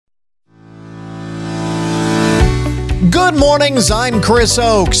Good mornings, I'm Chris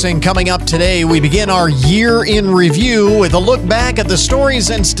Oakes, and coming up today, we begin our year in review with a look back at the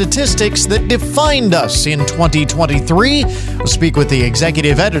stories and statistics that defined us in 2023. We'll speak with the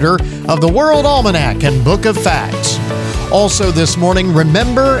executive editor of the World Almanac and Book of Facts. Also this morning,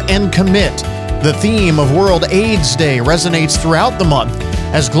 remember and commit. The theme of World AIDS Day resonates throughout the month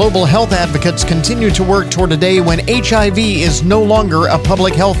as global health advocates continue to work toward a day when HIV is no longer a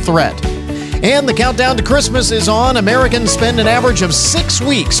public health threat. And the countdown to Christmas is on. Americans spend an average of 6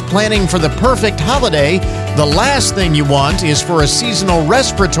 weeks planning for the perfect holiday. The last thing you want is for a seasonal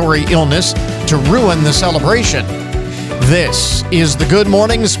respiratory illness to ruin the celebration. This is the Good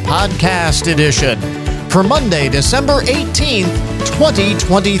Mornings Podcast Edition for Monday, December 18th,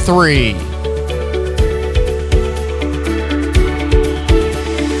 2023.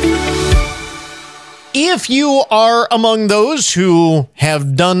 If you are among those who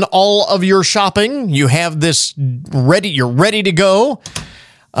have done all of your shopping, you have this ready, you're ready to go.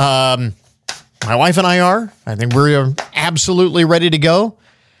 My wife and I are. I think we're absolutely ready to go.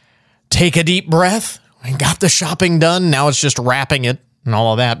 Take a deep breath. We got the shopping done. Now it's just wrapping it and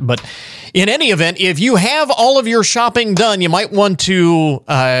all of that. But in any event, if you have all of your shopping done, you might want to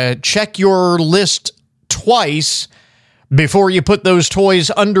check your list twice before you put those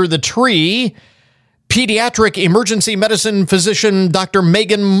toys under the tree. Pediatric emergency medicine physician Dr.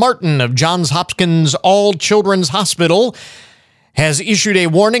 Megan Martin of Johns Hopkins All Children's Hospital has issued a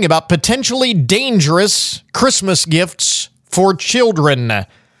warning about potentially dangerous Christmas gifts for children.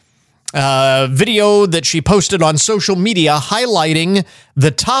 A video that she posted on social media highlighting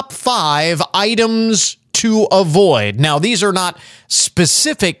the top 5 items to avoid. Now, these are not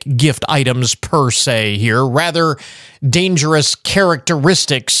specific gift items per se here, rather dangerous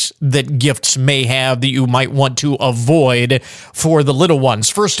characteristics that gifts may have that you might want to avoid for the little ones.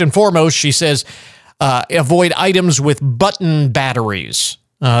 First and foremost, she says, avoid items with button batteries.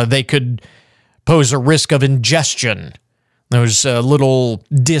 They could pose a risk of ingestion, those little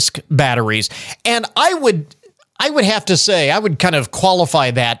disc batteries. And I would have to say, I would kind of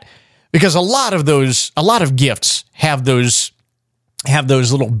qualify that because a lot of gifts have those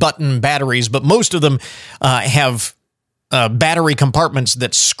little button batteries, but most of them have battery compartments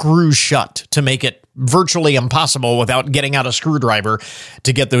that screw shut to make it virtually impossible without getting out a screwdriver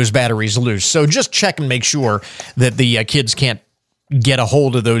to get those batteries loose. So just check and make sure that the kids can't get a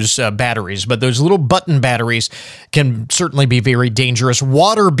hold of those batteries. But those little button batteries can certainly be very dangerous.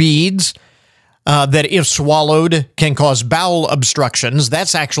 Water beads that, if swallowed, can cause bowel obstructions.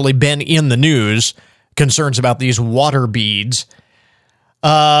 That's actually been in the news, concerns about these water beads.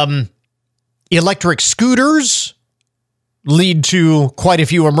 Electric scooters lead to quite a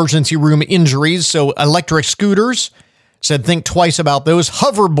few emergency room injuries. So electric scooters, said think twice about those.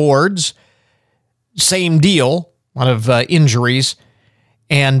 Hoverboards, same deal, a lot of injuries.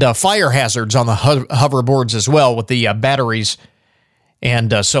 And fire hazards on the hoverboards as well with the batteries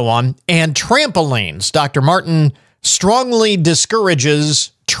and so on. And trampolines. Dr. Martin strongly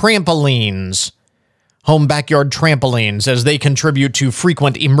discourages trampolines, home backyard trampolines, as they contribute to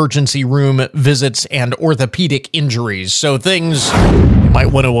frequent emergency room visits and orthopedic injuries. So things you might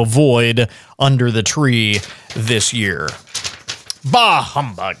want to avoid under the tree this year. Bah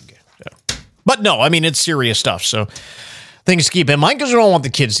humbug. But no, I mean, it's serious stuff. So things to keep in mind because we don't want the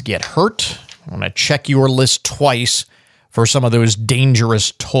kids to get hurt. I want to check your list twice for some of those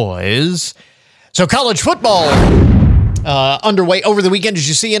dangerous toys. So college football underway over the weekend. Did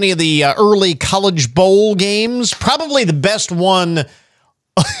you see any of the early college bowl games? Probably the best one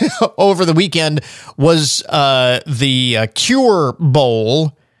over the weekend was the Cure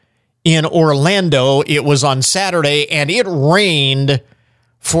Bowl in Orlando. It was on Saturday, and it rained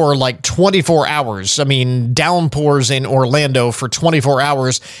for like 24 hours. I mean, downpours in Orlando for 24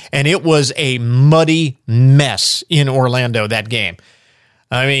 hours, and it was a muddy mess in Orlando, that game.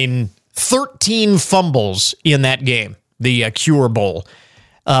 I mean, 13 fumbles in that game, the Cure Bowl.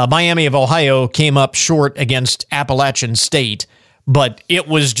 Miami of Ohio came up short against Appalachian State, but it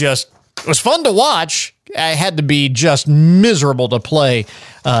was fun to watch. I had to be just miserable to play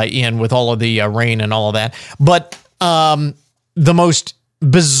in with all of the rain and all of that. But the most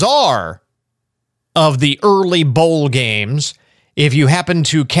bizarre of the early bowl games, if you happen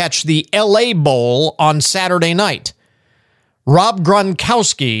to catch the LA Bowl on Saturday night, Rob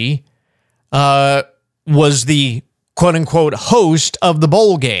Gronkowski was the quote-unquote host of the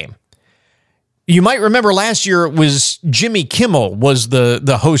bowl game. You might remember last year it was Jimmy Kimmel was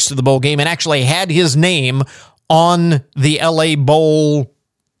the host of the bowl game and actually had his name on the LA Bowl,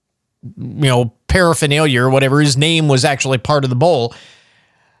 paraphernalia or whatever. His name was actually part of the bowl.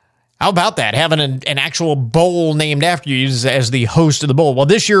 How about that? Having an actual bowl named after you as the host of the bowl. Well,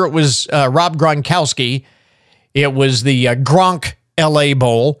 this year it was Rob Gronkowski. It was the Gronk LA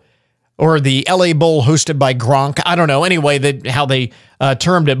Bowl, or the LA Bowl hosted by Gronk. I don't know. Anyway, how they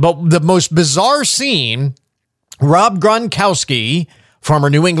termed it. But the most bizarre scene, Rob Gronkowski, former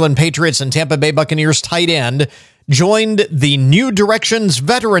New England Patriots and Tampa Bay Buccaneers tight end, joined the New Directions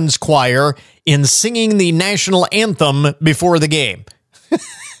Veterans Choir in singing the national anthem before the game.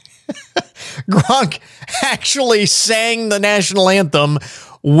 Gronk actually sang the national anthem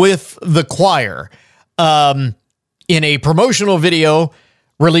with the choir. In a promotional video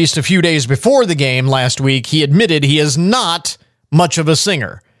released a few days before the game last week, he admitted he is not much of a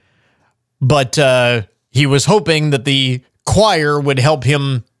singer, but he was hoping that the choir would help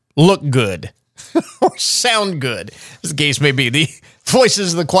him look good or sound good, as the case may be. The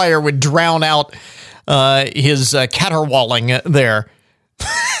voices of the choir would drown out his caterwauling there.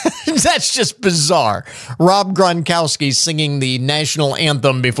 That's just bizarre. Rob Gronkowski singing the national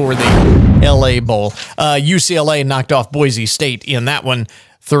anthem before the LA Bowl. UCLA knocked off Boise State in that one,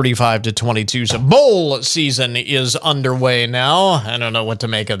 35-22. So bowl season is underway now. I don't know what to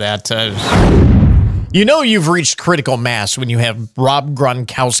make of that. You know you've reached critical mass when you have Rob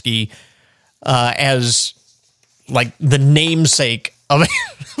Gronkowski as like the namesake of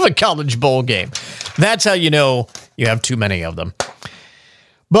a college bowl game. That's how you know you have too many of them.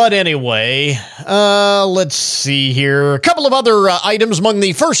 But anyway, let's see here. A couple of other items among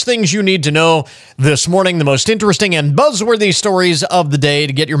the first things you need to know this morning, the most interesting and buzzworthy stories of the day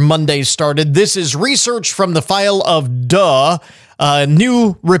to get your Monday started. This is research from the file of Duh, a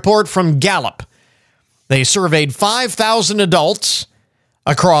new report from Gallup. They surveyed 5,000 adults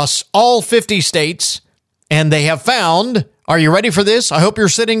across all 50 states, and they have found, are you ready for this? I hope you're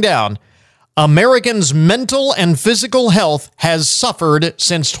sitting down. Americans' mental and physical health has suffered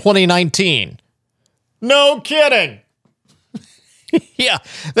since 2019. No kidding. Yeah,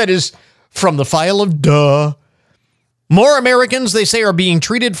 that is from the file of Duh. More Americans, they say, are being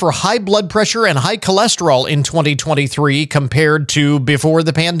treated for high blood pressure and high cholesterol in 2023 compared to before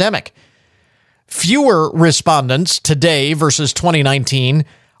the pandemic. Fewer respondents today versus 2019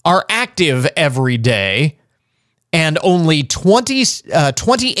 are active every day, and only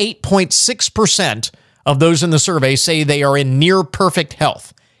 28.6% of those in the survey say they are in near perfect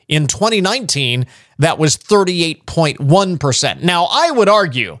health. In 2019, that was 38.1%. Now, I would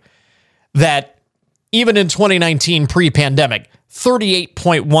argue that even in 2019, pre-pandemic,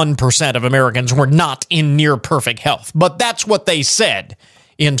 38.1% of Americans were not in near perfect health. But that's what they said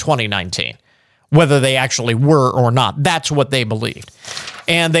in 2019. Whether they actually were or not, that's what they believed.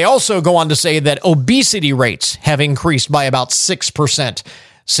 And they also go on to say that obesity rates have increased by about 6%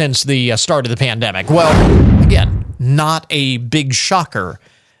 since the start of the pandemic. Well, again, not a big shocker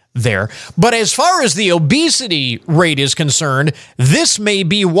there. But as far as the obesity rate is concerned, this may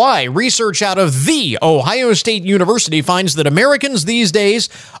be why. Research out of The Ohio State University finds that Americans these days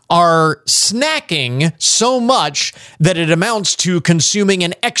are snacking so much that it amounts to consuming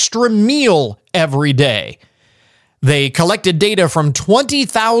an extra meal every day. They collected data from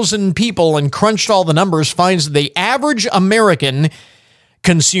 20,000 people and crunched all the numbers, finds that the average American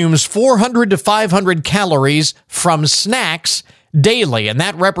consumes 400 to 500 calories from snacks daily, and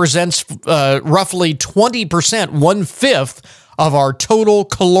that represents roughly 20%, 1/5 of our total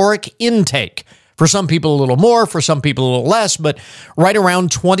caloric intake. For some people, a little more, for some people, a little less, but right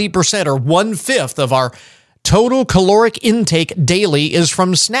around 20% or 1/5 of our total caloric intake daily is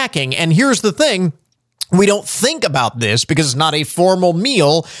from snacking. And here's the thing. We don't think about this because it's not a formal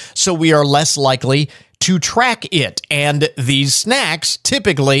meal, so we are less likely to track it. And these snacks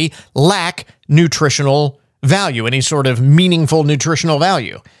typically lack nutritional value, any sort of meaningful nutritional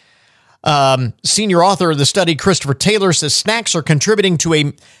value. Senior author of the study, Christopher Taylor, says snacks are contributing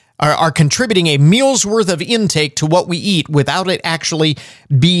a meal's worth of intake to what we eat without it actually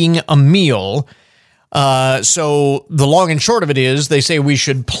being a meal. So the long and short of it is, they say we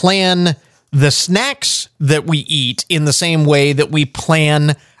should plan the snacks that we eat in the same way that we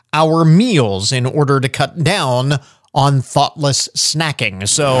plan our meals in order to cut down on thoughtless snacking.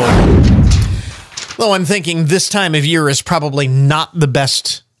 So, though I'm thinking this time of year is probably not the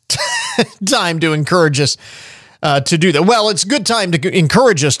best time to encourage us to do that. Well, it's a good time to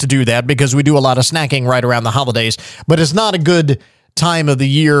encourage us to do that because we do a lot of snacking right around the holidays, but it's not a good time of the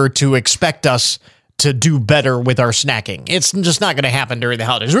year to expect us to do better with our snacking. It's just not going to happen during the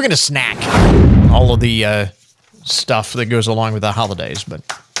holidays. We're going to snack all of the stuff that goes along with the holidays, but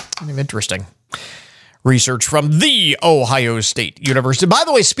interesting. Research from The Ohio State University. By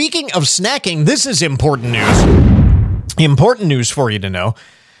the way, speaking of snacking, this is important news. Important news for you to know.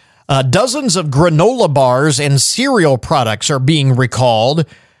 Dozens of granola bars and cereal products are being recalled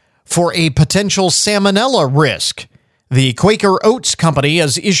for a potential salmonella risk. The Quaker Oats Company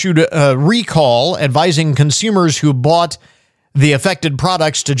has issued a recall advising consumers who bought the affected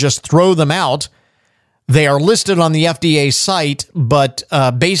products to just throw them out. They are listed on the FDA site, but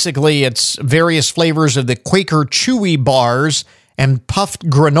basically it's various flavors of the Quaker Chewy bars and puffed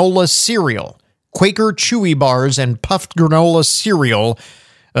granola cereal. Quaker Chewy bars and puffed granola cereal,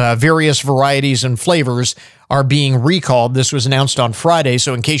 various varieties and flavors, are being recalled. This was announced on Friday,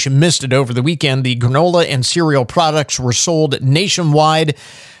 so in case you missed it over the weekend, the granola and cereal products were sold nationwide.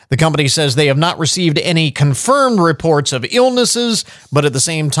 The company says they have not received any confirmed reports of illnesses, but at the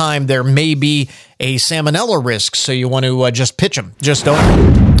same time, there may be a salmonella risk, so you want to just pitch them. Just don't.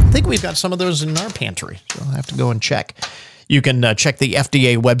 I think we've got some of those in our pantry, so I'll have to go and check. You can check the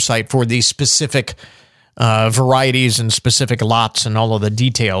FDA website for the specific varieties and specific lots and all of the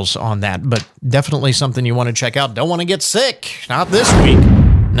details on that, but definitely something you want to check out. Don't want to get sick. Not this week.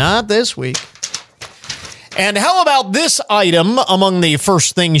 Not this week. And how about this item among the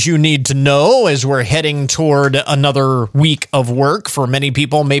first things you need to know as we're heading toward another week of work for many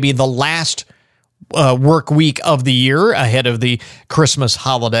people, maybe the last work week of the year ahead of the Christmas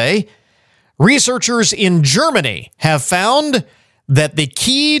holiday. Researchers in Germany have found that the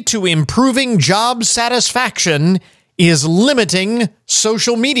key to improving job satisfaction is limiting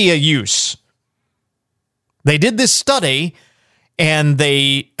social media use. They did this study, and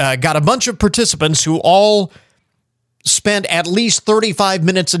they got a bunch of participants who all spent at least 35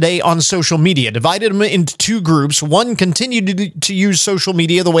 minutes a day on social media, divided them into two groups. One continued to use social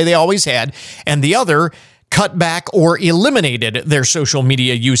media the way they always had, and the other cut back or eliminated their social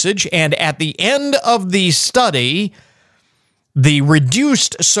media usage. And at the end of the study, the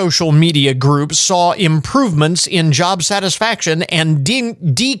reduced social media group saw improvements in job satisfaction and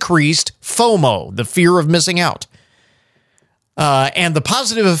decreased FOMO, the fear of missing out. And the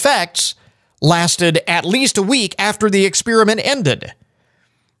positive effects lasted at least a week after the experiment ended.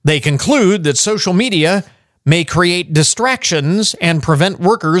 They conclude that social media may create distractions and prevent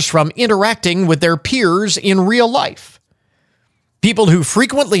workers from interacting with their peers in real life. People who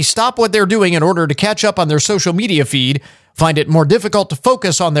frequently stop what they're doing in order to catch up on their social media feed find it more difficult to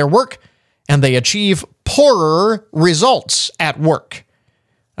focus on their work, and they achieve poorer results at work,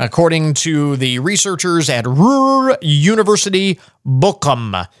 according to the researchers at Ruhr University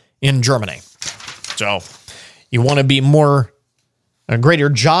Bochum in Germany. So, you want to be a greater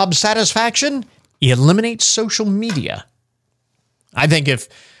job satisfaction? Eliminate social media. I think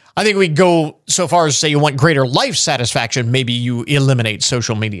we go so far as to say you want greater life satisfaction, maybe you eliminate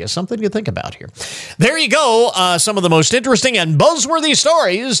social media. Something to think about here. There you go. Some of the most interesting and buzzworthy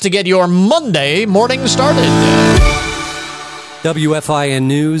stories to get your Monday morning started. WFIN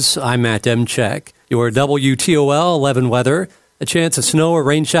News, I'm Matt Demchek. Your WTOL 11 weather. A chance of snow or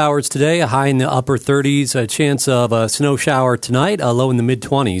rain showers today, a high in the upper 30s. A chance of a snow shower tonight, a low in the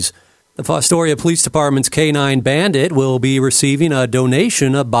mid-20s. The Fostoria Police Department's K-9 Bandit will be receiving a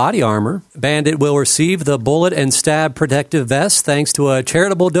donation of body armor. Bandit will receive the bullet and stab protective vest thanks to a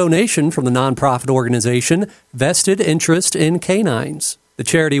charitable donation from the nonprofit organization Vested Interest in Canines. The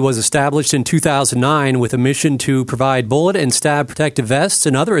charity was established in 2009 with a mission to provide bullet and stab protective vests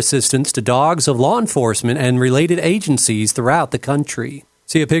and other assistance to dogs of law enforcement and related agencies throughout the country.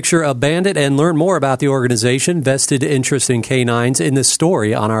 See a picture of Bandit and learn more about the organization Vested Interest in Canines in this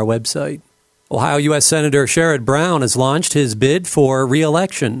story on our website. Ohio U.S. Senator Sherrod Brown has launched his bid for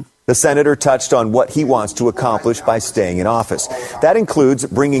re-election. The senator touched on what he wants to accomplish by staying in office. That includes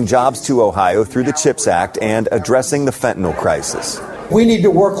bringing jobs to Ohio through the CHIPS Act and addressing the fentanyl crisis. We need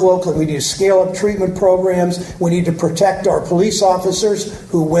to work locally. We need to scale up treatment programs. We need to protect our police officers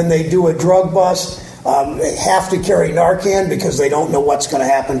who, when they do a drug bust, have to carry Narcan because they don't know what's going to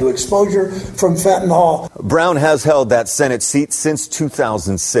happen to exposure from fentanyl. Brown has held that Senate seat since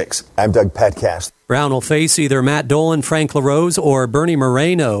 2006. I'm Doug Petcast. Brown will face either Matt Dolan, Frank LaRose, or Bernie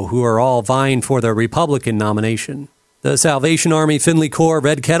Moreno, who are all vying for the Republican nomination. The Salvation Army Finley Corps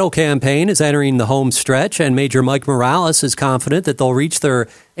Red Kettle campaign is entering the home stretch, and Major Mike Morales is confident that they'll reach their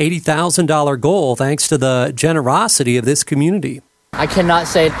 $80,000 goal thanks to the generosity of this community. I cannot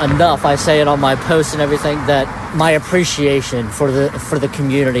say it enough. I say it on my posts and everything, that my appreciation for the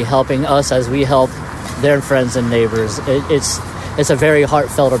community helping us as we help their friends and neighbors. It's a very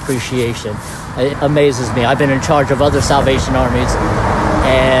heartfelt appreciation. It amazes me. I've been in charge of other Salvation Armies,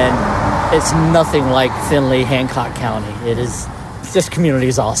 and it's nothing like Findlay, Hancock County. This community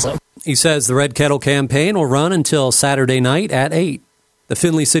is awesome. He says the Red Kettle campaign will run until Saturday night at 8. The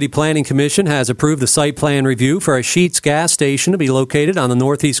Findlay City Planning Commission has approved the site plan review for a Sheetz gas station to be located on the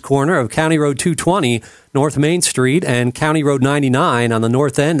northeast corner of County Road 220, North Main Street, and County Road 99 on the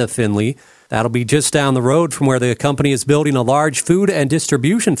north end of Findlay. That'll be just down the road from where the company is building a large food and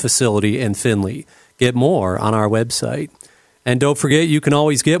distribution facility in Findlay. Get more on our website. And don't forget, you can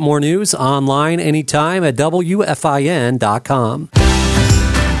always get more news online anytime at WFIN.com.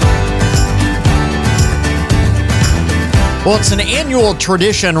 Well, it's an annual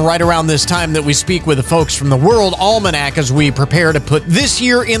tradition right around this time that we speak with the folks from the World Almanac as we prepare to put this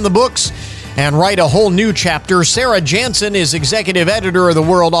year in the books and write a whole new chapter. Sarah Jansen is executive editor of the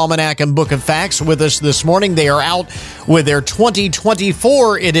World Almanac and Book of Facts with us this morning. They are out with their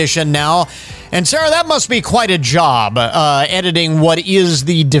 2024 edition now. And Sarah, that must be quite a job, editing what is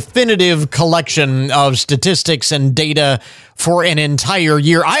the definitive collection of statistics and data for an entire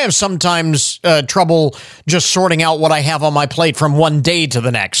year. I have sometimes trouble just sorting out what I have on my plate from one day to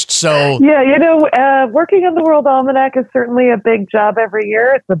the next. So yeah, working on the World Almanac is certainly a big job every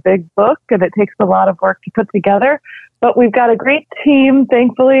year. It's a big book, and it takes a lot of work to put together. But we've got a great team,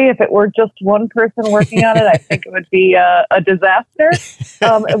 thankfully. If it were just one person working on it, I think it would be a disaster.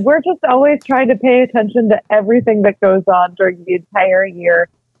 We're just always trying to pay attention to everything that goes on during the entire year,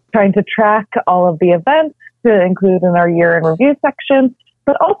 trying to track all of the events to include in our year in review section,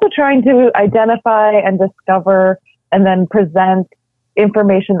 but also trying to identify and discover and then present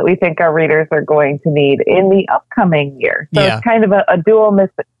information that we think our readers are going to need in the upcoming year. So It's kind of a dual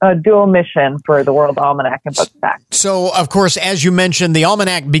mission for the World Almanac and Book Facts. So, of course, as you mentioned, the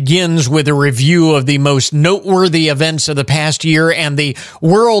Almanac begins with a review of the most noteworthy events of the past year and the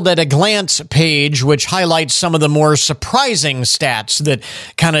World at a Glance page, which highlights some of the more surprising stats that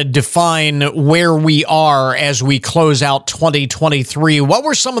kind of define where we are as we close out 2023. What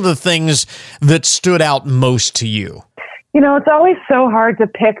were some of the things that stood out most to you? You know, it's always so hard to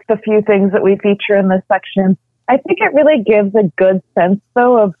pick the few things that we feature in this section. I think it really gives a good sense,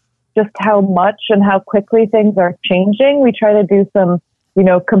 though, of just how much and how quickly things are changing. We try to do some,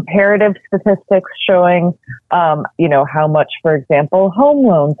 comparative statistics showing, how much, for example, home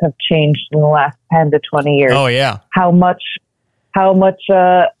loans have changed in the last 10 to 20 years. Oh, yeah. How much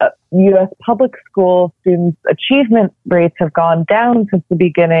U.S. public school students' achievement rates have gone down since the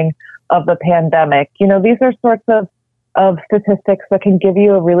beginning of the pandemic. These are sorts of statistics that can give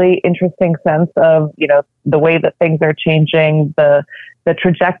you a really interesting sense of, the way that things are changing, the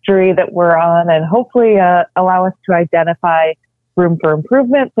trajectory that we're on, and hopefully allow us to identify room for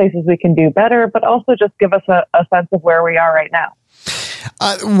improvement, places we can do better, but also just give us a sense of where we are right now.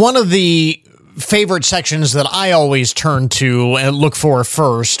 One of the favorite sections that I always turn to and look for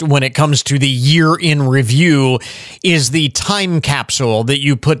first when it comes to the year in review is the time capsule that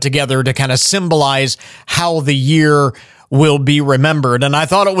you put together to kind of symbolize how the year will be remembered. And I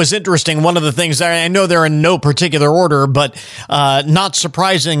thought it was interesting. One of the things, I know they're in no particular order, but not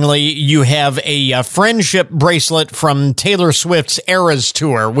surprisingly, you have a friendship bracelet from Taylor Swift's Eras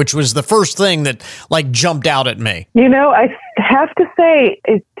Tour, which was the first thing that jumped out at me. I have to say,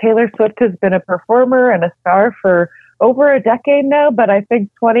 Taylor Swift has been a performer and a star for over a decade now, but I think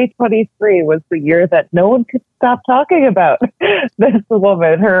 2023 was the year that no one could stop talking about this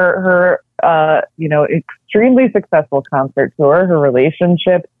woman, her extremely successul concert tour, her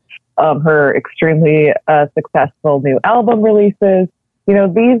relationship, her extremely successful new album releases.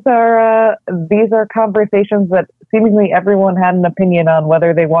 These are conversations that seemingly everyone had an opinion on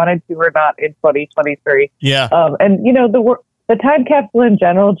whether they wanted to or not in 2023. Yeah. The time capsule in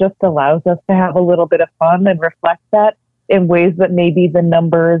general just allows us to have a little bit of fun and reflect that in ways that maybe the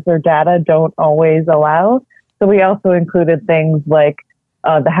numbers or data don't always allow. So we also included things like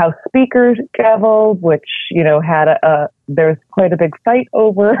the House Speaker gavel, which, had there's quite a big fight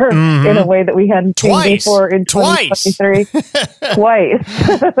over in a way that we hadn't seen before in 2023.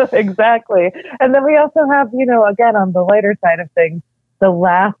 Twice. Exactly. And then we also have, again, on the lighter side of things, the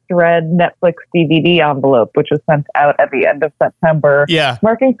last read Netflix DVD envelope, which was sent out at the end of September,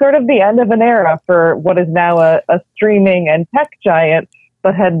 marking sort of the end of an era for what is now a streaming and tech giant,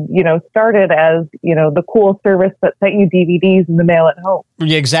 but had, started as, the cool service that sent you DVDs in the mail at home.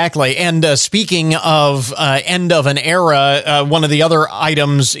 Exactly. And speaking of end of an era, one of the other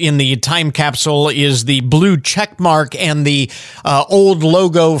items in the time capsule is the blue check mark and the old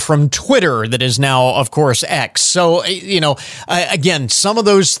logo from Twitter that is now, of course, X. So, again, some of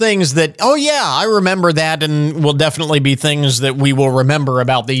those things that, I remember that, and will definitely be things that we will remember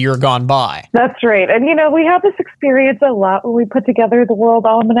about the year gone by. That's right. And, we have this experience a lot when we put together the World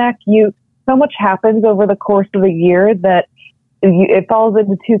Almanac. So much happens over the course of the year that it falls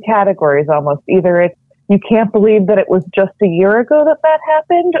into two categories almost. Either it's, you can't believe that it was just a year ago that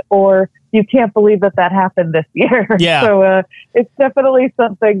happened, or you can't believe that happened this year. Yeah. So it's definitely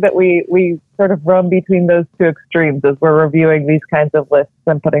something that we sort of run between those two extremes as we're reviewing these kinds of lists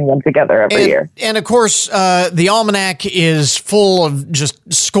and putting them together every year. And of course, the Almanac is full of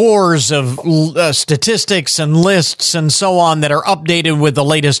just scores of statistics and lists and so on that are updated with the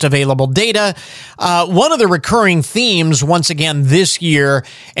latest available data. One of the recurring themes, once again, this year,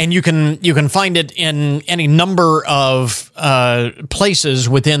 and you can find it in any number of places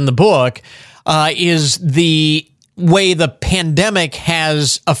within the book, is the way the pandemic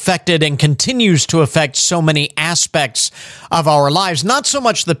has affected and continues to affect so many aspects of our lives. Not so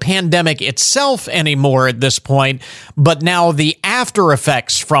much the pandemic itself anymore at this point, but now the after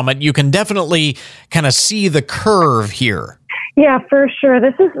effects from it. You can definitely kind of see the curve here. Yeah, for sure.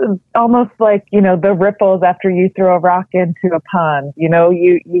 This is almost like, the ripples after you throw a rock into a pond.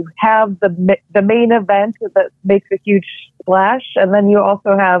 You have the main event that makes a huge splash, and then you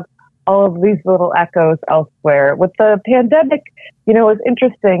also have all of these little echoes elsewhere. With the pandemic, it was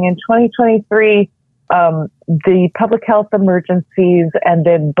interesting. In 2023, the public health emergencies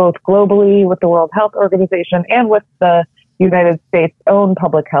ended both globally with the World Health Organization and with the United States' own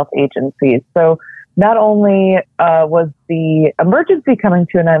public health agencies. So not only was the emergency coming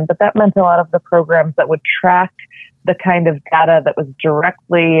to an end, but that meant a lot of the programs that would track the kind of data that was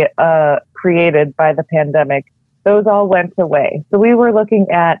directly created by the pandemic, those all went away. So we were looking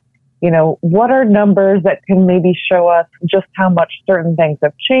at what are numbers that can maybe show us just how much certain things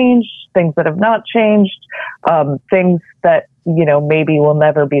have changed, things that have not changed, things that, maybe will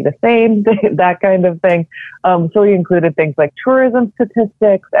never be the same, that kind of thing. So we included things like tourism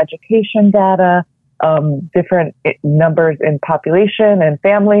statistics, education data, different numbers in population and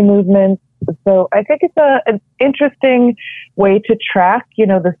family movements. So I think it's an interesting way to track,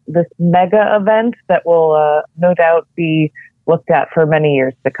 this mega event that will no doubt be looked at for many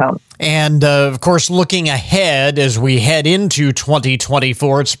years to come. And of course, looking ahead as we head into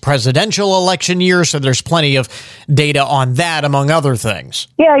 2024, it's a presidential election year, so there's plenty of data on that, among other things.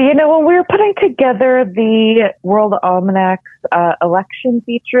 Yeah, when we were putting together the World Almanac's election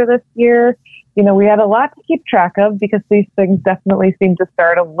feature this year, we had a lot to keep track of because these things definitely seem to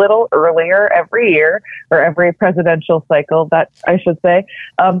start a little earlier every year, or every presidential cycle, that I should say.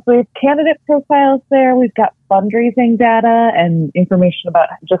 So we have candidate profiles there. We've got fundraising data and information about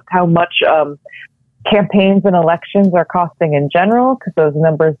just how much campaigns and elections are costing in general, because those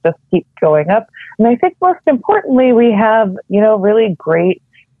numbers just keep going up. And I think most importantly, we have, really great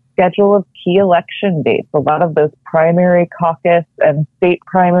schedule of key election dates. A lot of those primary caucus and state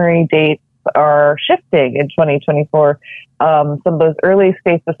primary dates are shifting in 2024. Some of those early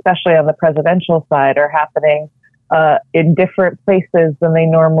states, especially on the presidential side, are happening in different places than they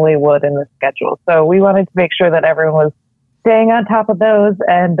normally would in the schedule. So we wanted to make sure that everyone was staying on top of those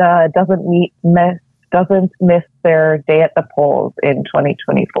and doesn't miss their day at the polls in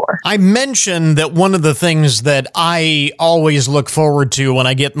 2024. I mentioned that one of the things that I always look forward to when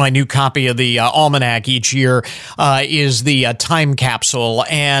I get my new copy of the Almanac each year is the time capsule.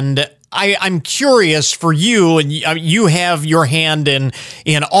 And I'm curious for you, and you have your hand in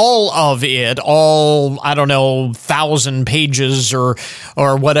all of it, all, 1,000 pages or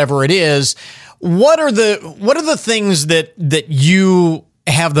whatever it is. What are the things that you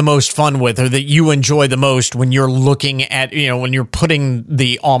have the most fun with, or that you enjoy the most when you're looking at, when you're putting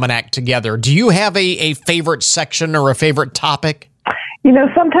the Almanac together? Do you have a favorite section or a favorite topic?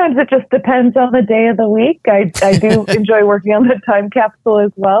 Sometimes it just depends on the day of the week. I do enjoy working on the time capsule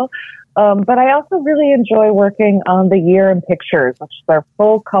as well. But I also really enjoy working on the year in pictures, which is our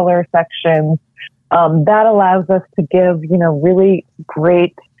full color section. That allows us to give, really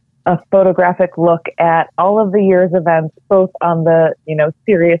great photographic look at all of the year's events, both on the,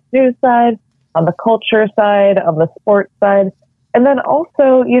 serious news side, on the culture side, on the sports side, and then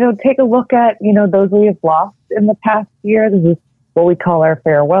also, take a look at, those we have lost in the past year. This is what we call our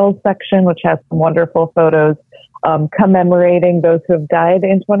farewell section, which has some wonderful photos commemorating those who have died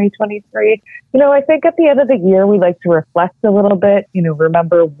in 2023. I think at the end of the year, we like to reflect a little bit,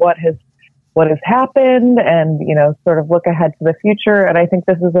 remember what has happened and, sort of look ahead to the future. And I think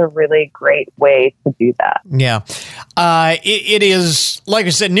this is a really great way to do that. Yeah. It is, like I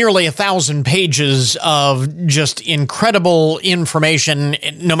said, nearly 1,000 pages of just incredible information.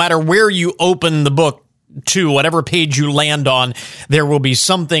 No matter where you open the book to, whatever page you land on, there will be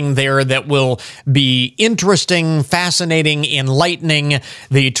something there that will be interesting, fascinating, enlightening.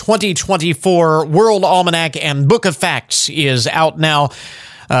 The 2024 World Almanac and Book of Facts is out now.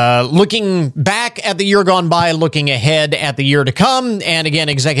 looking back at the year gone by, looking ahead at the year to come. And again,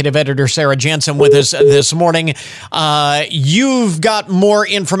 Executive Editor Sarah Jensen with us this morning. You've got more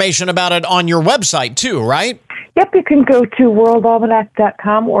information about it on your website too, right? Yep, you can go to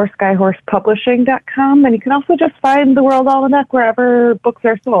worldalmanac.com or skyhorsepublishing.com, and you can also just find the World Almanac wherever books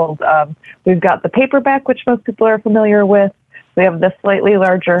are sold. We've got the paperback, which most people are familiar with. We have the slightly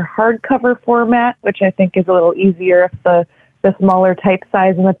larger hardcover format, which I think is a little easier if the smaller type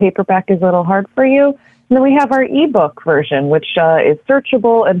size in the paperback is a little hard for you. And then we have our ebook version, which is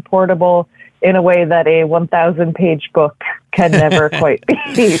searchable and portable in a way that a 1,000-page book can never quite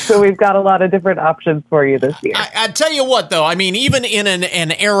be. So we've got a lot of different options for you this year. I tell you what, though, I mean, even in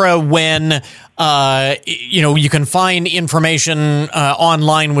an era when, you can find information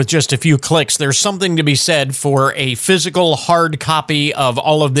online with just a few clicks, there's something to be said for a physical hard copy of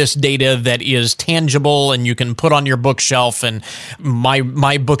all of this data that is tangible and you can put on your bookshelf, and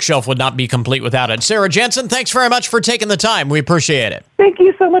my bookshelf would not be complete without it. Sarah Jensen, thanks very much for taking the time. We appreciate it. Thank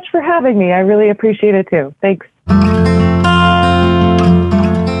you so much for having me. I really appreciate it, too. Thanks.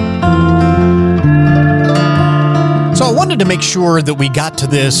 So I wanted to make sure that we got to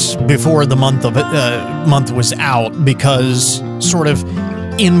this before the month was out, because sort of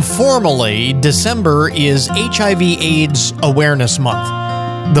informally, December is HIV/AIDS Awareness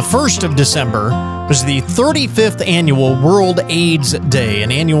Month. The 1st of December was the 35th annual World AIDS Day,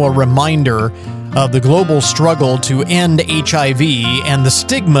 an annual reminder of the global struggle to end HIV and the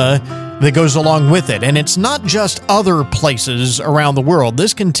stigma that goes along with it. And it's not just other places around the world.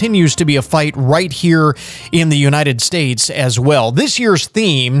 This continues to be a fight right here in the United States as well. This year's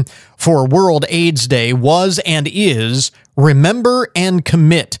theme for World AIDS Day was and is Remember and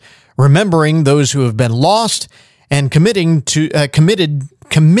Commit, remembering those who have been lost and committing to a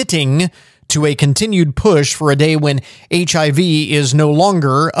continued push for a day when HIV is no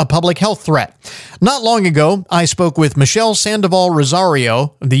longer a public health threat. Not long ago, I spoke with Michelle Sandoval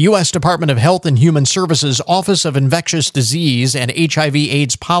Rosario of the U.S. Department of Health and Human Services Office of Infectious Disease and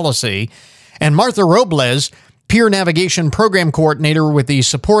HIV/AIDS Policy, and Martha Robles, Peer Navigation Program Coordinator with the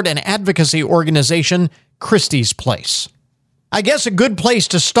support and advocacy organization Christie's Place. I guess a good place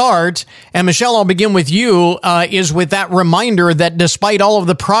to start, and Michelle, I'll begin with you, is with that reminder that despite all of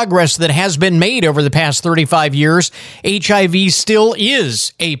the progress that has been made over the past 35 years, HIV still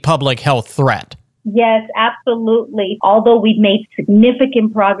is a public health threat. Yes, absolutely. Although we've made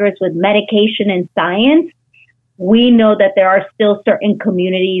significant progress with medication and science, we know that there are still certain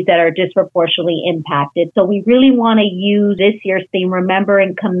communities that are disproportionately impacted. So we really want to use this year's theme, Remember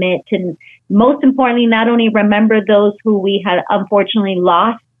and Commit, to most importantly, not only remember those who we had unfortunately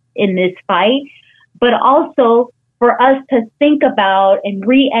lost in this fight, but also for us to think about and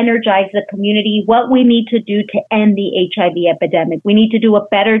re-energize the community what we need to do to end the HIV epidemic. We need to do a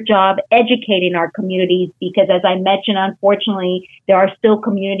better job educating our communities because, as I mentioned, unfortunately, there are still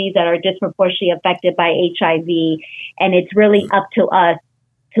communities that are disproportionately affected by HIV, and it's really up to us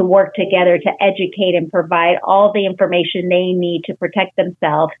to work together to educate and provide all the information they need to protect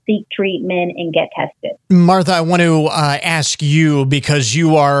themselves, seek treatment, and get tested. Martha, I want to ask you, because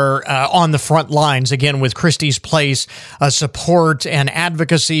you are on the front lines, again, with Christie's Place, a support and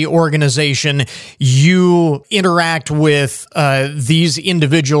advocacy organization. You interact with these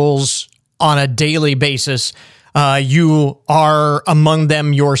individuals on a daily basis. You are among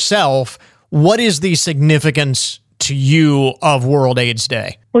them yourself. What is the significance to you of World AIDS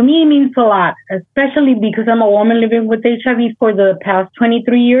Day? For me, it means a lot, especially because I'm a woman living with HIV for the past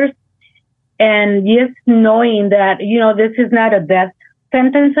 23 years. And just knowing that, this is not a death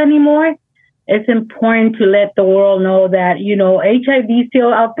sentence anymore, it's important to let the world know that, HIV is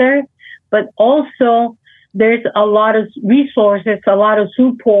still out there, but also there's a lot of resources, a lot of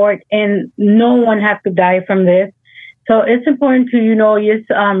support, and no one has to die from this. So it's important to, just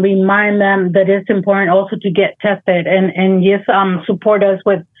remind them that it's important also to get tested and just support us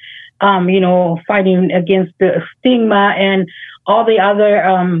with, fighting against the stigma and all the other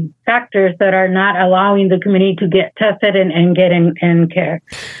factors that are not allowing the community to get tested and get in care.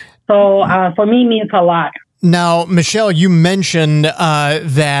 So for me, it means a lot. Now, Michelle, you mentioned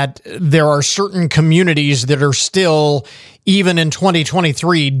that there are certain communities that are still, even in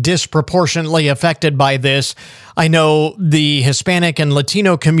 2023, disproportionately affected by this. I know the Hispanic and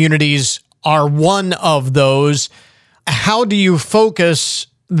Latino communities are one of those. How do you focus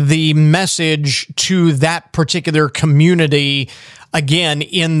the message to that particular community again,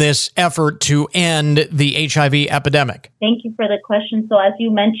 in this effort to end the HIV epidemic? Thank you for the question. So as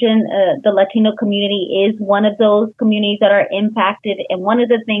you mentioned, the Latino community is one of those communities that are impacted. And one of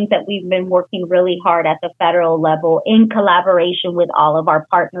the things that we've been working really hard at the federal level in collaboration with all of our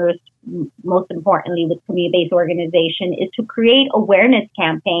partners, most importantly with community-based organization, is to create awareness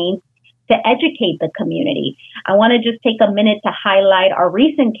campaigns to educate the community. I want to just take a minute to highlight our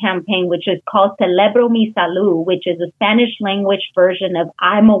recent campaign, which is called Celebro Mi Salud, which is a Spanish language version of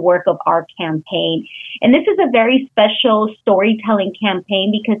I'm a Work of Art campaign. And this is a very special storytelling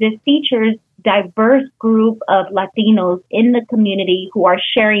campaign because it features diverse group of Latinos in the community who are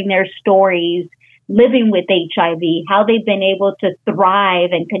sharing their stories, living with HIV, how they've been able to thrive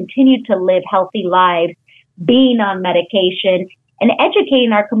and continue to live healthy lives, being on medication, and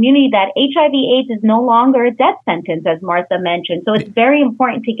educating our community that HIV/AIDS is no longer a death sentence, as Martha mentioned. So it's very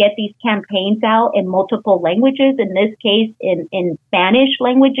important to get these campaigns out in multiple languages, in this case in Spanish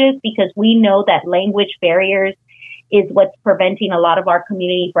languages, because we know that language barriers is what's preventing a lot of our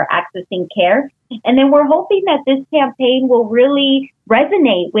community for accessing care. And then we're hoping that this campaign will really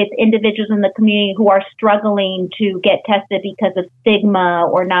resonate with individuals in the community who are struggling to get tested because of stigma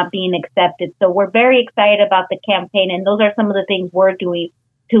or not being accepted. So we're very excited about the campaign, and those are some of the things we're doing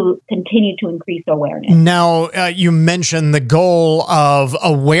to continue to increase awareness. Now, you mentioned the goal of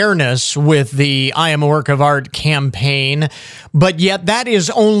awareness with the I Am a Work of Art campaign, but yet that is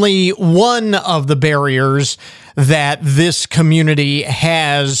only one of the barriers that this community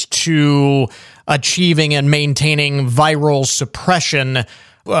has to achieving and maintaining viral suppression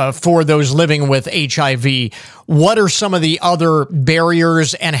for those living with HIV. What are some of the other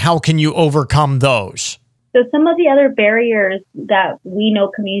barriers, and how can you overcome those? So some of the other barriers that we know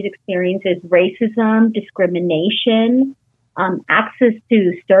communities experience is racism, discrimination, access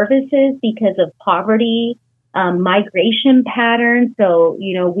to services because of poverty, migration patterns. So,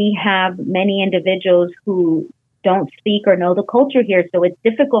 we have many individuals who don't speak or know the culture here, so it's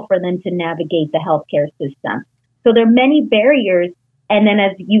difficult for them to navigate the healthcare system. So there are many barriers. And then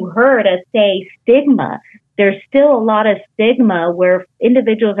as you heard us say, stigma. There's still a lot of stigma where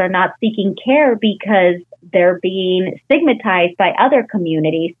individuals are not seeking care because they're being stigmatized by other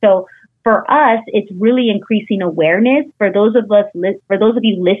communities. So for us, it's really increasing awareness. For those of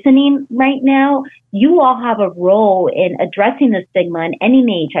you listening right now, you all have a role in addressing the stigma and ending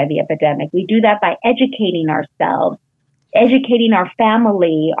the HIV epidemic. We do that by educating ourselves, educating our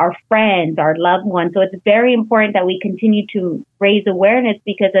family, our friends, our loved ones. So it's very important that we continue to raise awareness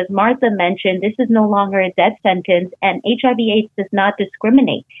because, as Martha mentioned, this is no longer a death sentence, and HIV/AIDS does not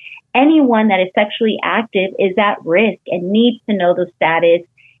discriminate. Anyone that is sexually active is at risk and needs to know the status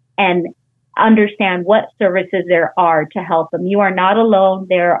and understand what services there are to help them. You are not alone.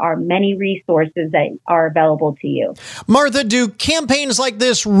 There are many resources that are available to you. Martha, do campaigns like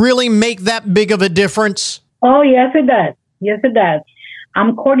this really make that big of a difference? Oh, yes, it does. Yes, it does.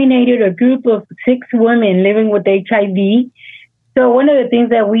 I'm coordinated a group of 6 women living with HIV. So one of the things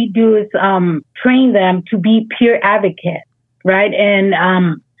that we do is train them to be peer advocates, right?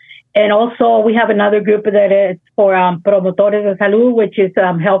 And also we have another group that is for promotores de salud, which is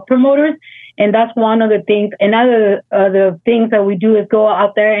health promoters. And that's one of the things. Another the things that we do is go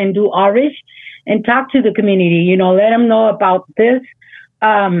out there and do outreach and talk to the community, let them know about this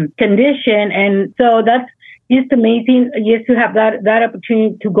condition. And so that's just amazing just to have that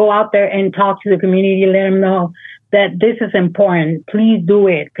opportunity to go out there and talk to the community, let them know that this is important. Please do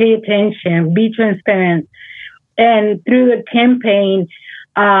it. Pay attention. Be transparent. And through the campaign,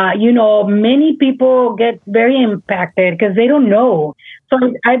 many people get very impacted because they don't know. So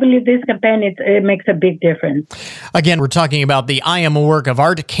I believe this campaign, it makes a big difference. Again, we're talking about the I Am a Work of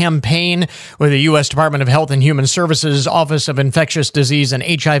Art campaign with the U.S. Department of Health and Human Services Office of Infectious Disease and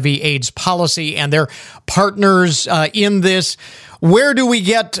HIV/AIDS Policy and their partners in this. Where do we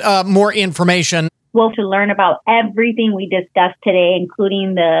get more information? Well, to learn about everything we discussed today,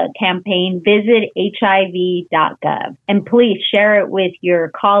 including the campaign, visit hiv.gov. And please share it with your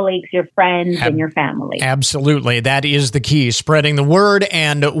colleagues, your friends, and your family. Absolutely. That is the key, spreading the word.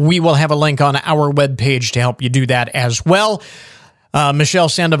 And we will have a link on our webpage to help you do that as well. Michelle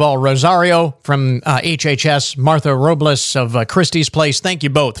Sandoval Rosario from HHS, Martha Robles of Christie's Place. Thank you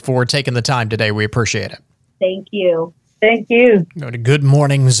both for taking the time today. We appreciate it. Thank you. Thank you. Go to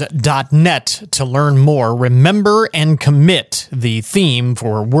goodmornings.net to learn more. Remember and commit, the theme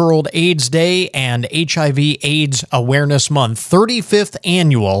for World AIDS Day and HIV/AIDS Awareness Month, 35th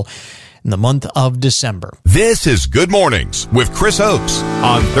annual in the month of December. This is Good Mornings with Chris Oakes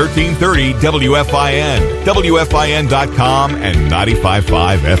on 1330 WFIN, WFIN.com, and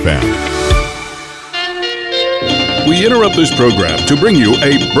 95.5 FM. We interrupt this program to bring you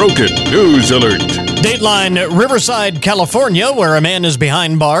a broken news alert. Dateline, Riverside, California, where a man is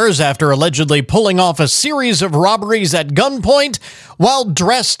behind bars after allegedly pulling off a series of robberies at gunpoint while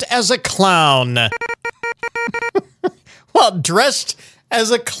dressed as a clown.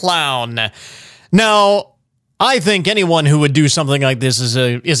 Now, I think anyone who would do something like this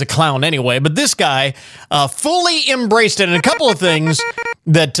is a clown anyway, but this guy fully embraced it. And a couple of things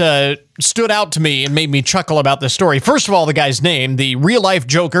that stood out to me and made me chuckle about this story. First of all, the guy's name, the real-life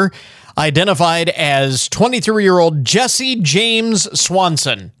Joker, identified as 23-year-old Jesse James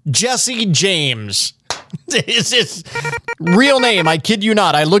Swanson. Jesse James. It's his real name. I kid you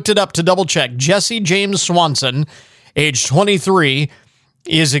not. I looked it up to double-check. Jesse James Swanson, age 23,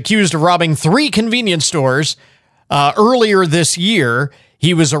 is accused of robbing 3 convenience stores. Earlier this year,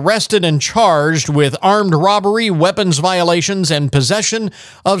 he was arrested and charged with armed robbery, weapons violations, and possession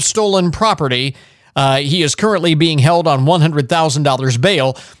of stolen property. He is currently being held on $100,000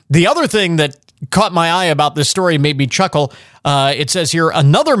 bail. The other thing that caught my eye about this story, made me chuckle. It says here,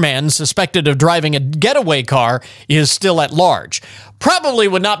 another man suspected of driving a getaway car is still at large. Probably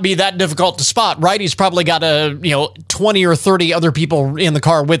would not be that difficult to spot, right? He's probably got 20 or 30 other people in the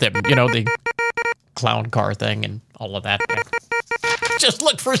car with him. The clown car thing and all of that. Just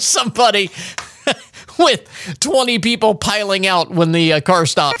look for somebody with 20 people piling out when the car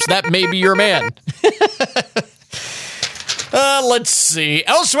stops. That may be your man. Let's see.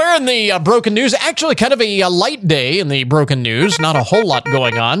 Elsewhere in the broken news, actually kind of a light day in the broken news. Not a whole lot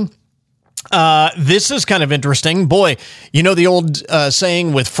going on. This is kind of interesting. Boy, the old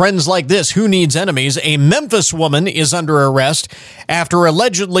saying, with friends like this, who needs enemies? A Memphis woman is under arrest after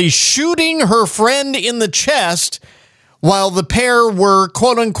allegedly shooting her friend in the chest while the pair were,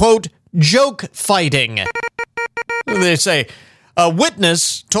 quote-unquote, joke fighting. They say, a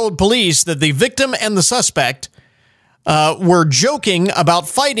witness told police that the victim and the suspect were joking about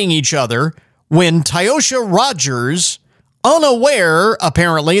fighting each other when Tyosha Rogers, unaware,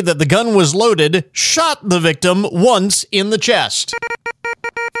 apparently, that the gun was loaded, shot the victim once in the chest.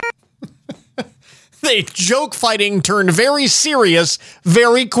 The joke fighting turned very serious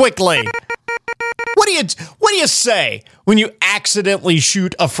very quickly. What do you say when you accidentally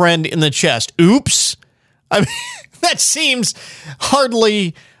shoot a friend in the chest? Oops. I mean, that seems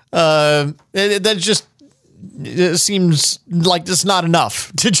hardly, that just seems like it's not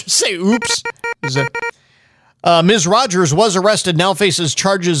enough to just say oops. Ms. Rogers was arrested, now faces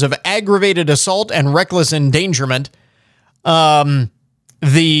charges of aggravated assault and reckless endangerment. The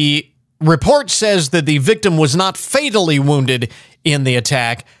report says that the victim was not fatally wounded in the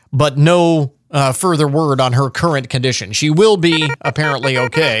attack, but no further word on her current condition. She will be apparently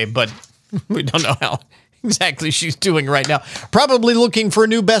okay, but we don't know how exactly she's doing right now. Probably looking for a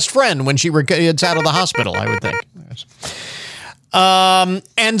new best friend when she gets out of the hospital, I would think.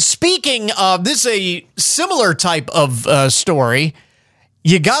 And speaking of, this is a similar type of story.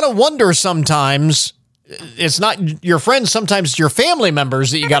 You got to wonder sometimes, it's not your friends, sometimes it's your family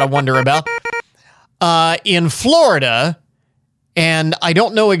members that you got to wonder about. In Florida, and I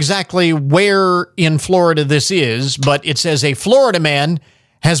don't know exactly where in Florida this is, but it says a Florida man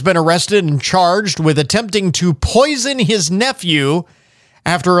has been arrested and charged with attempting to poison his nephew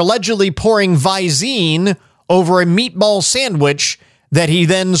after allegedly pouring Visine over a meatball sandwich that he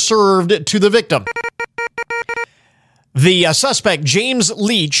then served to the victim. The suspect, James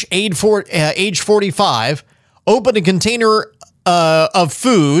Leach, age 45, opened a container of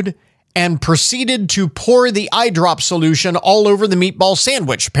food and proceeded to pour the eye drop solution all over the meatball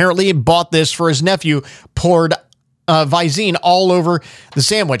sandwich. Apparently, he bought this for his nephew, poured Visine all over the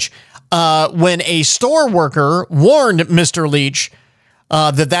sandwich. When a store worker warned Mr. Leach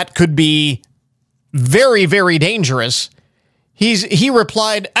that could be very, very dangerous, he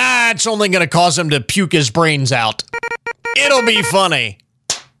replied, it's only going to cause him to puke his brains out. It'll be funny.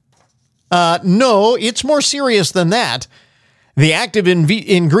 No, it's more serious than that. The active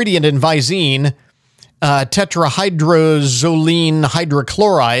ingredient in Visine, tetrahydrozoline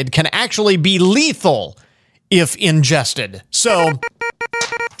hydrochloride, can actually be lethal if ingested. So, a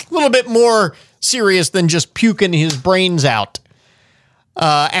little bit more serious than just puking his brains out.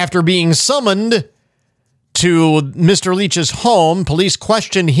 After being summoned to Mr. Leach's home, police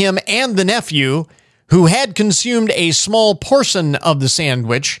questioned him and the nephew, who had consumed a small portion of the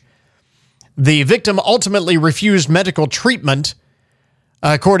sandwich. The victim ultimately refused medical treatment.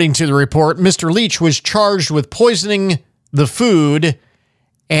 According to the report, Mr. Leach was charged with poisoning the food,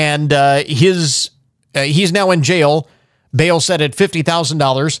 and he's now in jail. Bail set at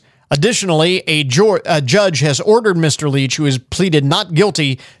 $50,000. Additionally, a judge has ordered Mr. Leach, who has pleaded not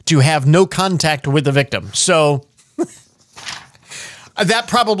guilty, to have no contact with the victim. So, that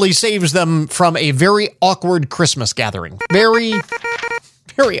probably saves them from a very awkward Christmas gathering. Very,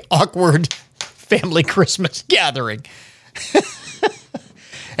 very awkward family Christmas gathering.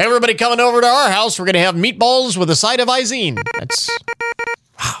 Everybody coming over to our house, we're going to have meatballs with a side of Izine. That's,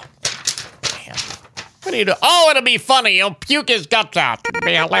 wow. Man. What do you do? Oh, it'll be funny. He'll puke his guts out. It'll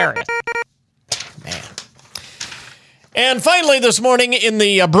be hilarious. Man. And finally this morning in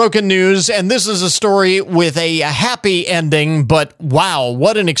the broken news, and this is a story with a happy ending, but wow,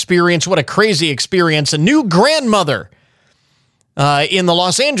 what an experience, what a crazy experience. A new grandmother in the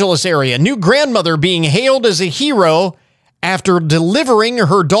Los Angeles area, new grandmother being hailed as a hero after delivering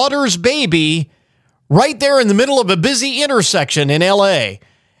her daughter's baby right there in the middle of a busy intersection in L.A.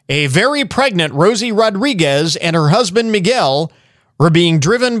 A very pregnant Rosie Rodriguez and her husband Miguel were being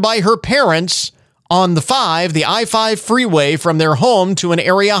driven by her parents on the I-5 freeway from their home to an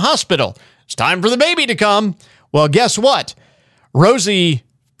area hospital. It's time for the baby to come. Well, guess what? Rosie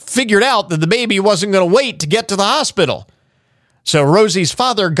figured out that the baby wasn't going to wait to get to the hospital. So Rosie's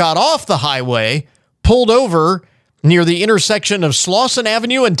father got off the highway, pulled over near the intersection of Slauson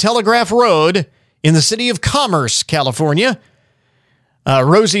Avenue and Telegraph Road in the city of Commerce, California.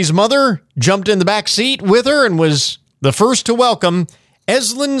 Rosie's mother jumped in the back seat with her and was the first to welcome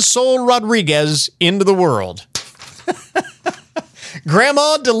Eslyn Sol Rodriguez into the world.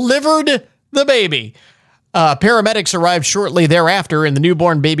 Grandma delivered the baby. Paramedics arrived shortly thereafter, and the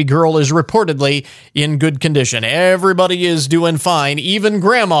newborn baby girl is reportedly in good condition. Everybody is doing fine, even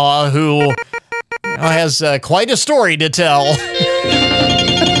Grandma, who has quite a story to tell.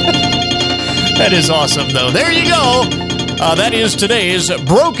 That is awesome, though. There you go. That is today's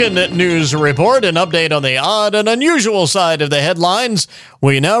Broken News Report, an update on the odd and unusual side of the headlines.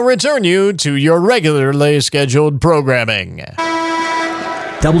 We now return you to your regularly scheduled programming.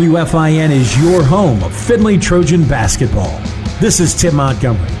 WFIN is your home of Findlay Trojan basketball. This is Tim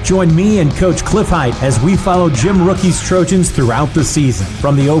Montgomery. Join me and Coach Cliff Height as we follow Jim Rookie's Trojans throughout the season.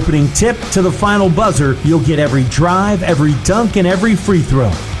 From the opening tip to the final buzzer, you'll get every drive, every dunk, and every free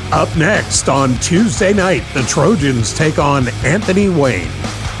throw. Up next on Tuesday night, the Trojans take on Anthony Wayne.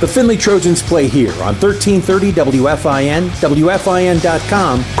 The Findlay Trojans play here on 1330 WFIN,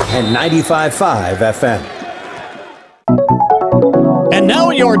 WFIN.com, and 95.5 FM. And now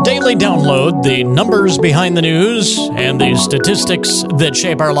your daily download, the numbers behind the news and the statistics that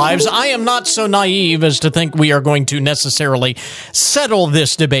shape our lives. I am not so naive as to think we are going to necessarily settle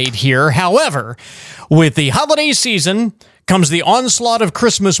this debate here. However, with the holiday season comes the onslaught of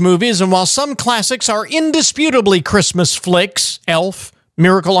Christmas movies, and while some classics are indisputably Christmas flicks, Elf,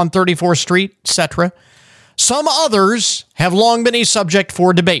 Miracle on 34th Street, etc., some others have long been a subject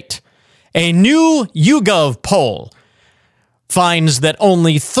for debate. A new YouGov poll finds that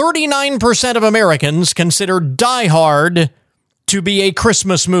only 39% of Americans consider Die Hard to be a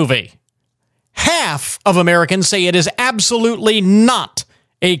Christmas movie. Half of Americans say it is absolutely not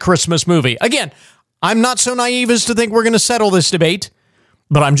a Christmas movie. Again, I'm not so naive as to think we're going to settle this debate,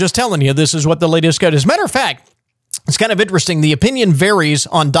 but I'm just telling you, this is what the latest code is. As a matter of fact, it's kind of interesting. The opinion varies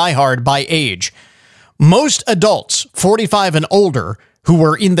on Die Hard by age. Most adults, 45 and older, who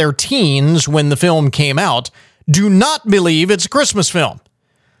were in their teens when the film came out, do not believe it's a Christmas film.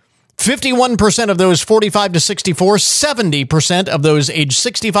 51% of those 45 to 64, 70% of those age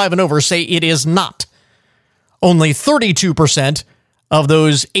 65 and over say it is not. Only 32% of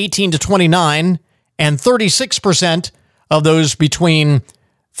those 18 to 29 and 36% of those between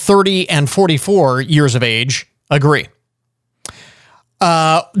 30 and 44 years of age agree.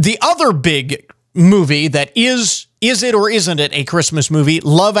 The other big movie that is it or isn't it a Christmas movie,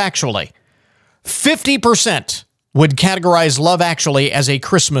 Love Actually. 50% would categorize Love Actually as a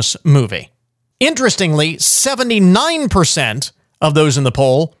Christmas movie. Interestingly, 79% of those in the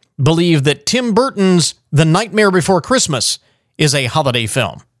poll believe that Tim Burton's The Nightmare Before Christmas is a holiday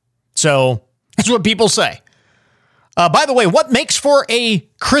film. So that's what people say. By the way, what makes for a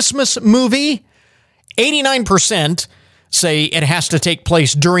Christmas movie? 89% say it has to take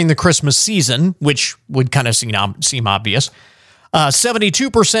place during the Christmas season, which would kind of seem obvious.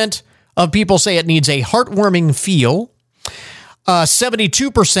 72% of people say it needs a heartwarming feel.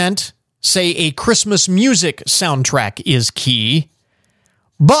 72% say a Christmas music soundtrack is key.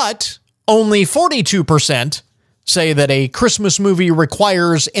 But only 42% say that a Christmas movie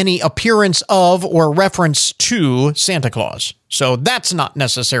requires any appearance of or reference to Santa Claus. So that's not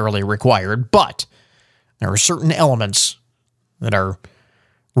necessarily required, but there are certain elements that are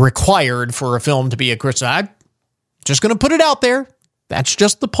required for a film to be a Christmas. I'm just going to put it out there. That's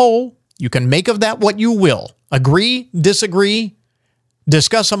just the poll. You can make of that what you will. Agree, disagree,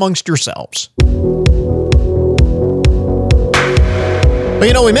 discuss amongst yourselves.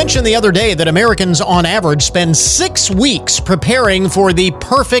 Well, we mentioned the other day that Americans on average spend 6 weeks preparing for the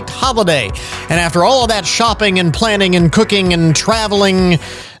perfect holiday. And after all of that shopping and planning and cooking and traveling,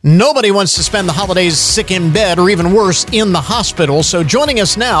 nobody wants to spend the holidays sick in bed or even worse, in the hospital. So joining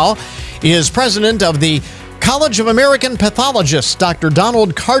us now is president of the College of American Pathologists, Dr.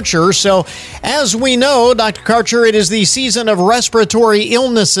 Donald Karcher. So, as we know, Dr. Karcher, it is the season of respiratory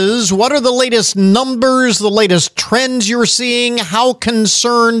illnesses. What are the latest numbers, the latest trends you're seeing? How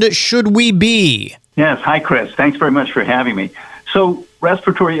concerned should we be? Yes. Hi, Chris. Thanks very much for having me. So,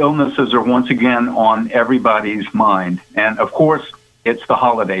 respiratory illnesses are once again on everybody's mind. And, of course, it's the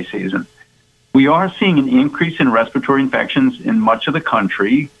holiday season. We are seeing an increase in respiratory infections in much of the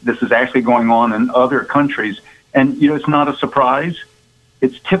country. This is actually going on in other countries. And, it's not a surprise.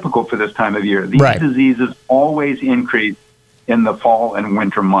 It's typical for this time of year. These diseases always increase in the fall and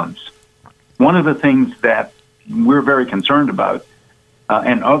winter months. One of the things that we're very concerned about,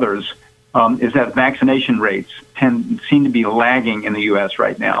 and others, is that vaccination rates seem to be lagging in the U.S.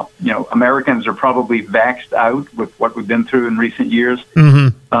 right now. Americans are probably vaxxed out with what we've been through in recent years,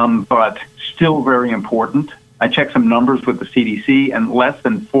 but still very important. I checked some numbers with the CDC, and less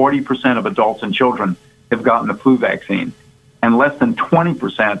than 40% of adults and children have gotten the flu vaccine, and less than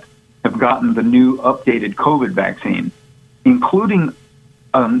 20% have gotten the new updated COVID vaccine, including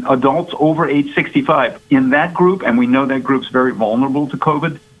adults over age 65. In that group, and we know that group's very vulnerable to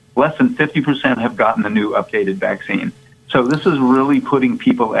COVID, less than 50% have gotten the new updated vaccine. So this is really putting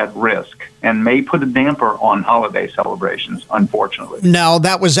people at risk and may put a damper on holiday celebrations, unfortunately. Now,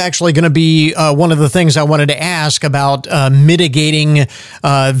 that was actually going to be one of the things I wanted to ask about mitigating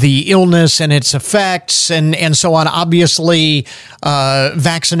the illness and its effects and so on. Obviously,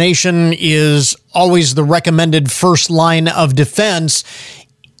 vaccination is always the recommended first line of defense.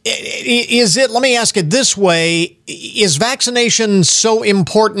 Let me ask it this way, is vaccination so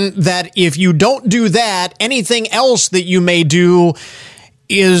important that if you don't do that, anything else that you may do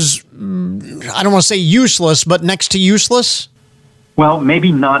is, I don't want to say useless, but next to useless? Well,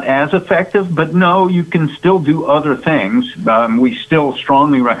 maybe not as effective, but no, you can still do other things. We still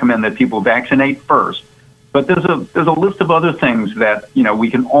strongly recommend that people vaccinate first. But there's a list of other things that,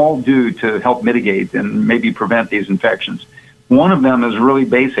 we can all do to help mitigate and maybe prevent these infections. One of them is really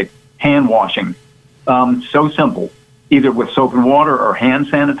basic, hand washing. So simple, either with soap and water or hand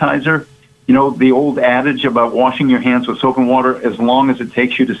sanitizer. The old adage about washing your hands with soap and water as long as it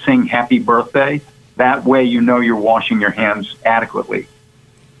takes you to sing happy birthday, that way you're washing your hands adequately.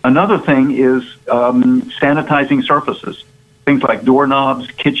 Another thing is sanitizing surfaces, things like doorknobs,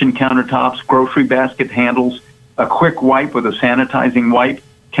 kitchen countertops, grocery basket handles. A quick wipe with a sanitizing wipe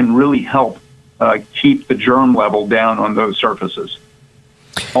can really help keep the germ level down on those surfaces.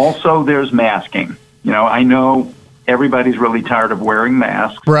 Also, there's masking. I know everybody's really tired of wearing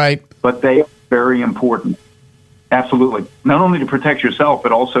masks. Right. But they are very important. Absolutely. Not only to protect yourself,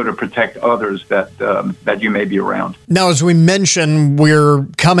 but also to protect others that you may be around. Now, as we mentioned, we're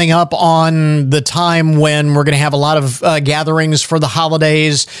coming up on the time when we're going to have a lot of gatherings for the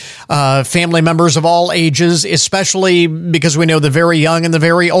holidays, family members of all ages, especially because we know the very young and the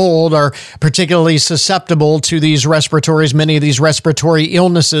very old are particularly susceptible to these many of these respiratory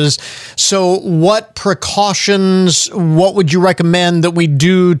illnesses. So what precautions, what would you recommend that we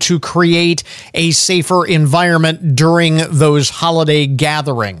do to create a safer environment during those holiday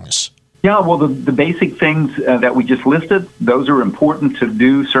gatherings? Yeah, well, the basic things that we just listed, those are important to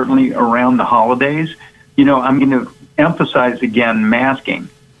do certainly around the holidays. I'm going to emphasize again masking.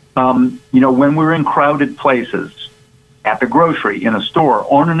 When we're in crowded places, at the grocery, in a store,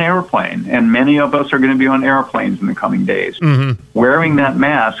 on an airplane, and many of us are going to be on airplanes in the coming days, wearing that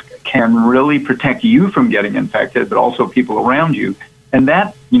mask can really protect you from getting infected, but also people around you. And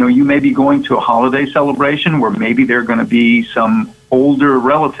that, you may be going to a holiday celebration where maybe there are going to be some older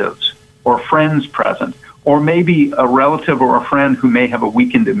relatives or friends present, or maybe a relative or a friend who may have a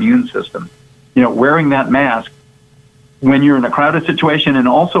weakened immune system. Wearing that mask when you're in a crowded situation and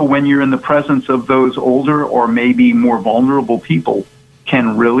also when you're in the presence of those older or maybe more vulnerable people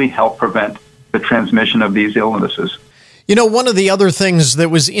can really help prevent the transmission of these illnesses. One of the other things that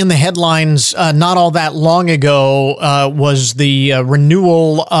was in the headlines not all that long ago was the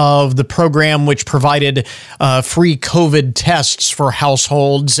renewal of the program which provided free COVID tests for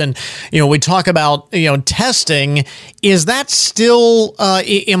households. And, we talk about, testing. Is that still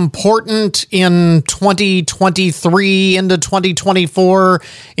important in 2023 into 2024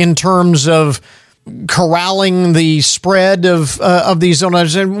 in terms of corralling the spread of these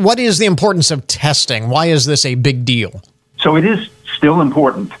illnesses? And what is the importance of testing? Why is this a big deal? So it is still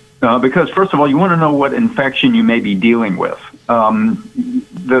important because, first of all, you want to know what infection you may be dealing with.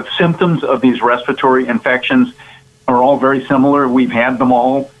 The symptoms of these respiratory infections are all very similar. We've had them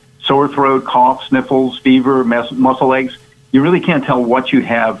all: sore throat, cough, sniffles, fever, muscle aches. You really can't tell what you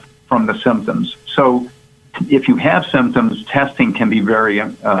have from the symptoms. So if you have symptoms, testing can be very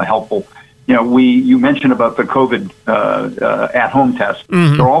helpful. You mentioned about the COVID at-home test.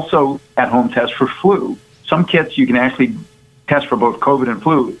 Mm-hmm. There are also at-home tests for flu. Some kits you can actually test for both COVID and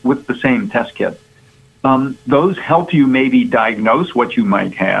flu with the same test kit. Those help you maybe diagnose what you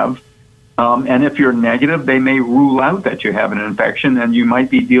might have. And if you're negative, they may rule out that you have an infection and you might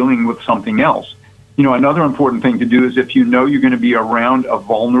be dealing with something else. Another important thing to do is if you know you're going to be around a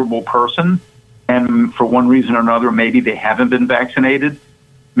vulnerable person and for one reason or another, maybe they haven't been vaccinated,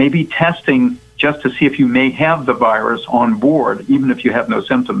 maybe testing just to see if you may have the virus on board, even if you have no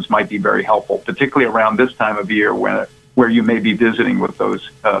symptoms, might be very helpful, particularly around this time of year where you may be visiting with those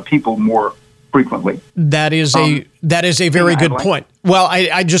people more frequently. That is a very good point. Well,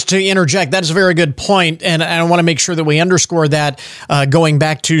 I just to interject, that is a very good point, and I want to make sure that we underscore that. Going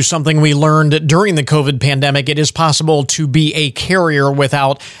back to something we learned during the COVID pandemic, it is possible to be a carrier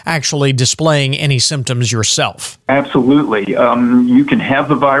without actually displaying any symptoms yourself. Absolutely. You can have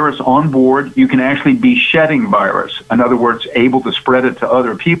the virus on board. You can actually be shedding virus. In other words, able to spread it to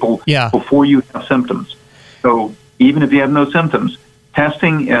other people before you have symptoms. So even if you have no symptoms,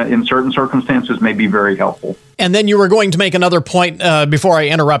 testing in certain circumstances may be very helpful. And then you were going to make another point before I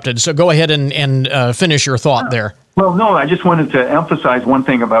interrupted, so go ahead and finish your thought there. Well, no, I just wanted to emphasize one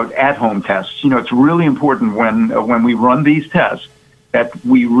thing about at-home tests. It's really important when we run these tests that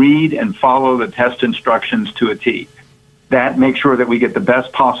we read and follow the test instructions to a T. That makes sure that we get the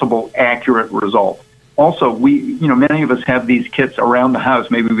best possible accurate result. Also, many of us have these kits around the house,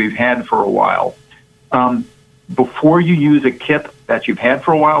 maybe we've had for a while. Before you use a kit that you've had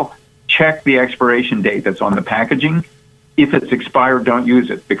for a while, check the expiration date that's on the packaging. If it's expired, don't use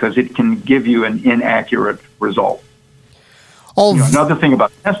it because it can give you an inaccurate result. Another thing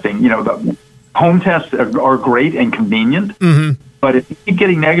about testing, the home tests are great and convenient, but if you keep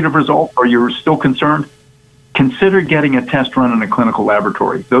getting negative results or you're still concerned, consider getting a test run in a clinical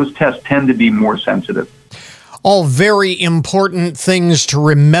laboratory. Those tests tend to be more sensitive. All very important things to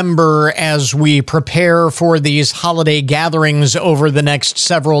remember as we prepare for these holiday gatherings over the next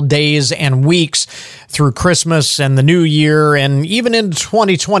several days and weeks through Christmas and the New Year and even into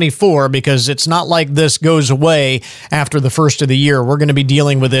 2024, because it's not like this goes away after the first of the year. We're going to be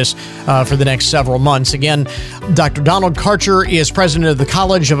dealing with this for the next several months. Again, Dr. Donald Karcher is president of the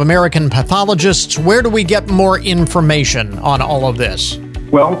College of American Pathologists. Where do we get more information on all of this?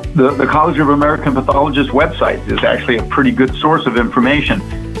 Well, the College of American Pathologists website is actually a pretty good source of information.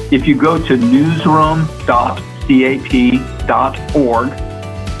 If you go to newsroom.cap.org,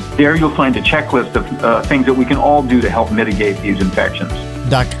 there you'll find a checklist of things that we can all do to help mitigate these infections.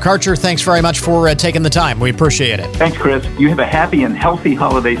 Dr. Karcher, thanks very much for taking the time. We appreciate it. Thanks, Chris. You have a happy and healthy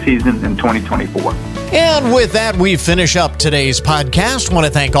holiday season in 2024. And with that, we finish up today's podcast. I want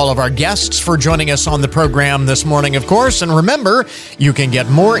to thank all of our guests for joining us on the program this morning, of course. And remember, you can get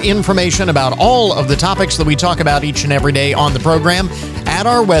more information about all of the topics that we talk about each and every day on the program at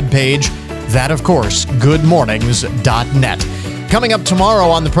our webpage, that, of course, goodmornings.net. Coming up tomorrow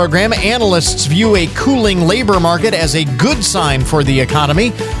on the program, analysts view a cooling labor market as a good sign for the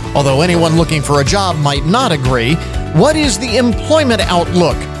economy, although anyone looking for a job might not agree. What is the employment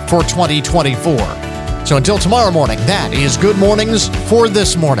outlook for 2024? So until tomorrow morning, that is Good Mornings for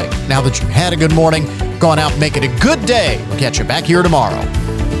this morning. Now that you've had a good morning, go on out and make it a good day. We'll catch you back here tomorrow.